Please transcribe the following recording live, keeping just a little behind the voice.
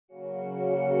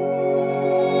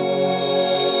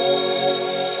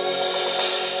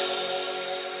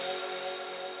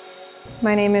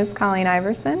My name is Colleen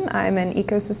Iversen. I'm an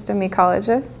ecosystem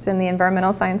ecologist in the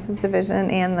Environmental Sciences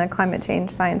Division and the Climate Change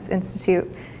Science Institute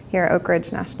here at Oak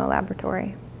Ridge National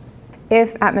Laboratory.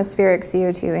 If atmospheric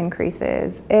CO2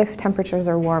 increases, if temperatures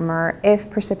are warmer, if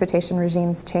precipitation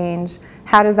regimes change,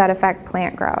 how does that affect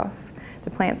plant growth? Do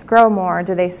plants grow more?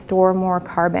 Do they store more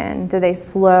carbon? Do they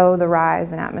slow the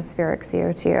rise in atmospheric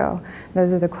CO2?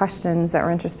 Those are the questions that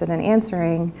we're interested in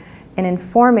answering, and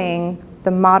informing the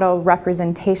model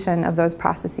representation of those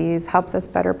processes helps us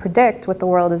better predict what the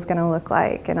world is going to look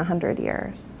like in 100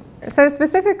 years. So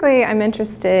specifically, I'm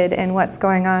interested in what's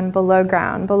going on below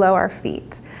ground, below our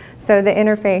feet. So the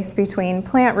interface between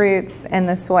plant roots and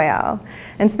the soil.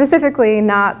 And specifically,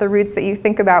 not the roots that you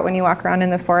think about when you walk around in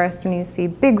the forest when you see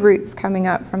big roots coming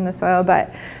up from the soil,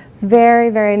 but very,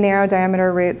 very narrow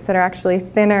diameter roots that are actually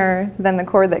thinner than the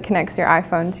cord that connects your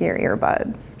iPhone to your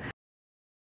earbuds.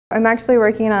 I'm actually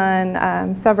working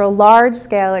on several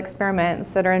large-scale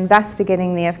experiments that are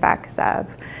investigating the effects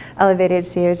of elevated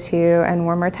CO2 and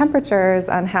warmer temperatures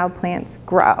on how plants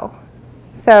grow.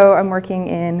 So I'm working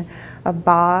in a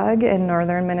bog in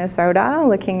northern Minnesota,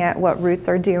 looking at what roots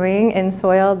are doing in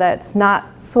soil that's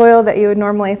not soil that you would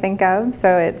normally think of.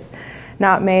 So it's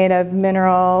not made of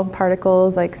mineral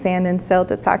particles like sand and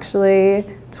silt. It's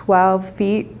actually 12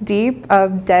 feet deep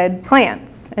of dead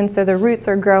plants. And so the roots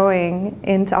are growing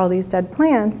into all these dead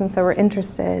plants, and so we're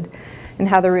interested in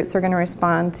how the roots are going to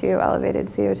respond to elevated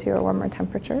CO2 or warmer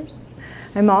temperatures.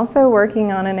 I'm also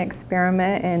working on an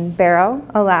experiment in Barrow,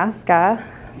 Alaska.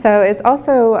 So it's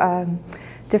also a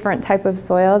different type of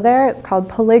soil there. It's called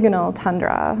polygonal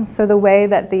tundra. So the way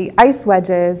that the ice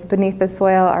wedges beneath the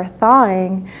soil are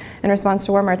thawing in response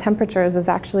to warmer temperatures is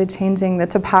actually changing the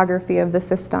topography of the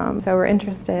system. So we're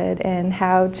interested in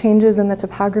how changes in the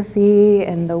topography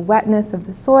and the wetness of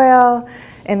the soil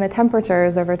and the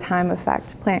temperatures over time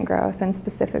affect plant growth, and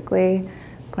specifically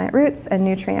plant roots and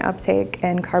nutrient uptake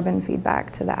and carbon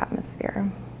feedback to the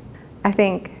atmosphere. I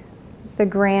think the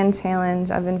grand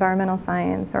challenge of environmental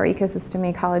science or ecosystem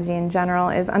ecology in general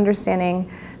is understanding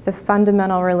the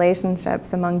fundamental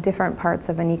relationships among different parts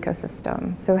of an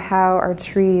ecosystem. So how are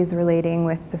trees relating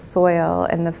with the soil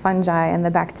and the fungi and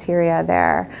the bacteria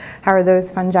there? How are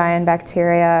those fungi and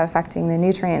bacteria affecting the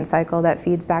nutrient cycle that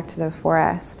feeds back to the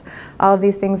forest? All of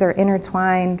these things are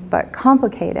intertwined but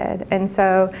complicated, and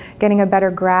so getting a better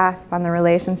grasp on the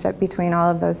relationship between all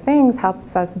of those things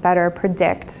helps us better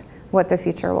predict what the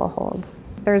future will hold.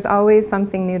 There's always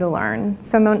something new to learn.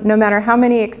 So no matter how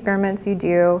many experiments you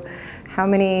do, how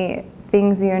many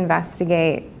things you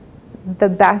investigate, the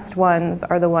best ones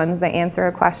are the ones that answer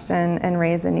a question and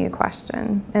raise a new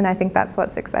question. And I think that's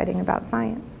what's exciting about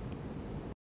science.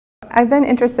 I've been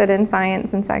interested in science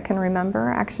since I can remember.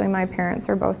 Actually, my parents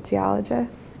are both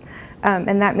geologists.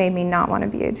 And that made me not want to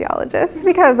be a geologist,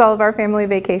 because all of our family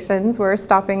vacations were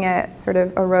stopping at sort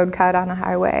of a road cut on a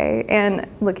highway and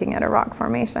looking at a rock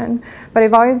formation. But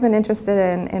I've always been interested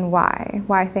in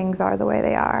why things are the way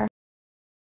they are.